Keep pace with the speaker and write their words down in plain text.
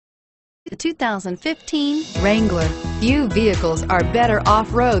The 2015 Wrangler. Few vehicles are better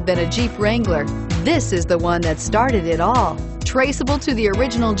off-road than a Jeep Wrangler. This is the one that started it all. Traceable to the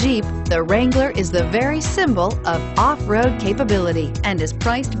original Jeep, the Wrangler is the very symbol of off-road capability and is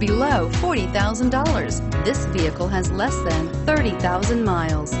priced below $40,000. This vehicle has less than 30,000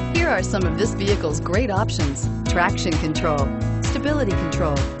 miles. Here are some of this vehicle's great options: traction control, stability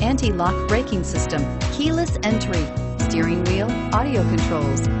control, anti-lock braking system, keyless entry, steering wheel audio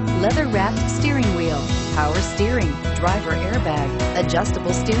controls, leather-wrapped steering wheel, power steering, driver airbag,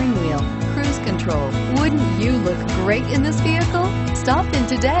 adjustable steering wheel, cruise control. Wouldn't you look great in this vehicle? Stop in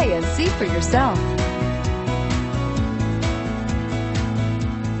today and see for yourself.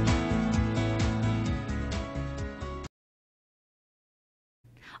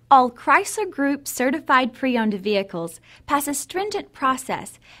 All Chrysler Group certified pre-owned vehicles pass a stringent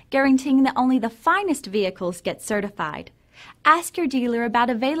process guaranteeing that only the finest vehicles get certified. Ask your dealer about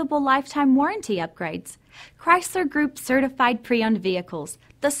available lifetime warranty upgrades. Chrysler Group certified pre-owned vehicles,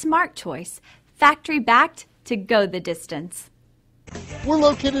 the smart choice, factory backed to go the distance. We're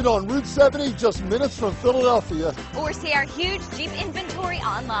located on Route 70, just minutes from Philadelphia. Or see our huge Jeep inventory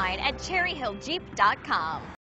online at cherryhilljeep.com.